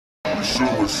the show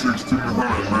at 1600,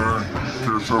 man.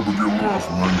 Catch up and get lost,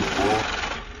 man.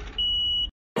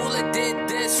 Did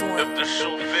this one. If the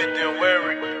shoe fit, then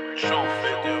wear it. Shoe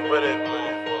fit, then wear it,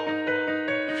 man.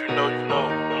 If you know, you know.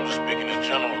 I'm just speaking in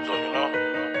general, though, you know.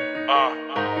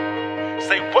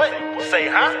 Say what? Say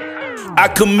huh? I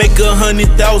could make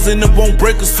 100,000 and won't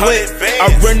break a sweat.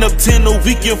 I ran up 10 a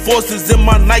weekend forces in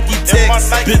my Nike Techs.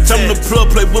 Bitch, I'm the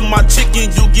plug, play with my chicken,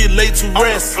 you get laid to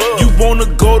rest. You wanna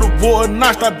go to war or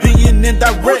not, stop being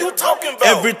indirect.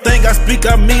 Everything I speak,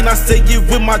 I mean, I say it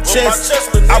with my chest.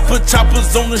 I put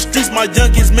choppers on the streets, my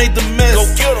youngins made the mess.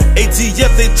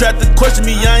 ATF, they tried to question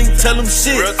me, I ain't tell them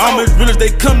shit. I'm as real as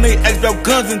they come, they ask about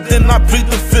guns and then I plead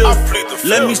the fifth.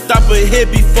 Let me stop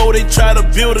ahead before they try to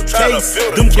build a case.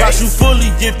 Them blocks you fully,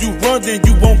 if you run then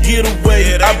you won't get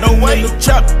away. I be in the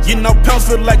chop, getting out pounds,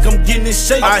 feel like I'm getting in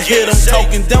shape. I hear them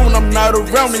talking down, I'm not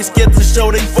around, they scared to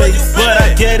show they face. But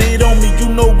I get it on me, you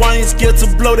know I ain't scared to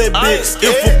blow that bitch.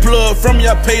 If a plug from me,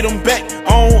 I pay them back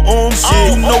on shit.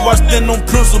 You know I stand on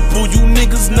principle, you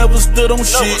niggas never stood on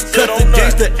shit. Cut the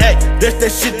gangsta act, that's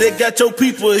that shit that got your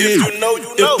people here.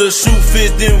 If the shoe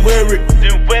fit, then wear it.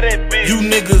 You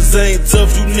niggas ain't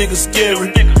tough, you niggas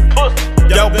scary.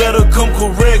 Y'all better come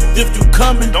correct if you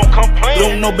coming. Don't complain.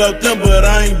 Don't know about them, but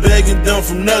I ain't begging them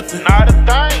for nothing. Not a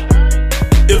thing.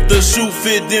 If the shoe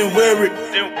fit, then wear it.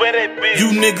 Then wear that bitch.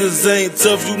 You niggas ain't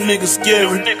tough, you niggas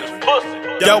scary. You niggas pussy.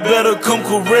 Y'all better come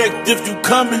correct if you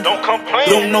coming. Don't complain.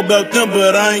 Don't know about them,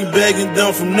 but I ain't begging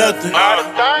them for nothing. Not a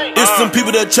thing. It's some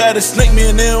people that try to snake me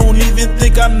and they don't even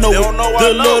think I know it.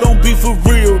 The love don't be for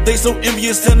real, they so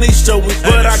envious and they show it.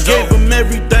 But I gave them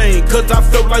everything, cause I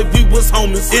felt like we was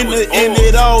homies. In the end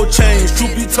it all changed,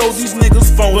 truth be told these niggas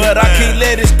phony. But I can't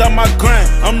let it stop my grind,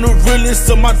 I'm the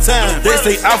realest of my time. They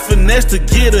say I finesse to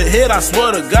get ahead, I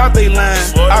swear to God they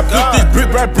lying. I put this brick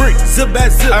by brick, zip by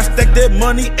zip, I stack that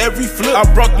money every flip. I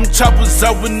brought them choppers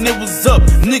out when it was up,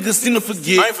 niggas seem to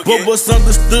forget. But what's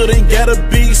understood ain't gotta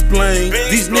be explained.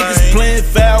 These niggas playing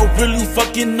foul, really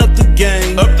fucking up the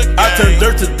game. I turn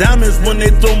dirt to diamonds when they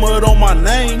throw mud on my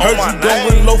name. Heard you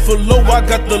going low for low, I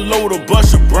got the low to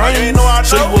bust your brain.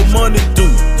 Show you what money do,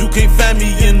 you can't find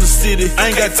me in the city. I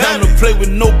ain't got time to play with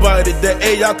nobody, that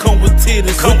AI come with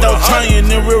titties. Without trying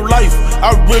in real life,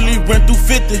 I really ran through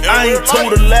 50. I ain't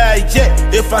told a lie yet,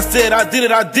 if I said I did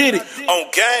it, I did it. On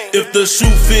gang. If the shoe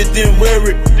fit, then wear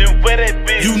it. Then wear that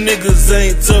bitch. You niggas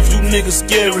ain't tough, you niggas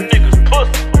scary. You niggas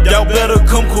pussy. Y'all better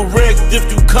come correct if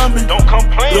you coming. Don't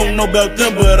complain. Don't know about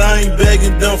them, but I ain't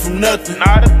begging them for nothing.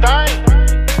 Not a thing.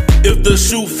 If the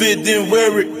shoe fit, then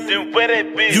wear it. Then wear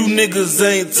that bitch. You niggas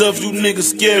ain't tough, you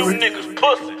niggas scary. You niggas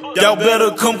pussy. Y'all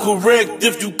better come correct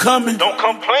if you coming. Don't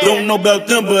complain. Don't know about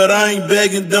them, but I ain't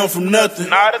begging them for nothing.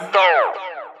 Not a thing.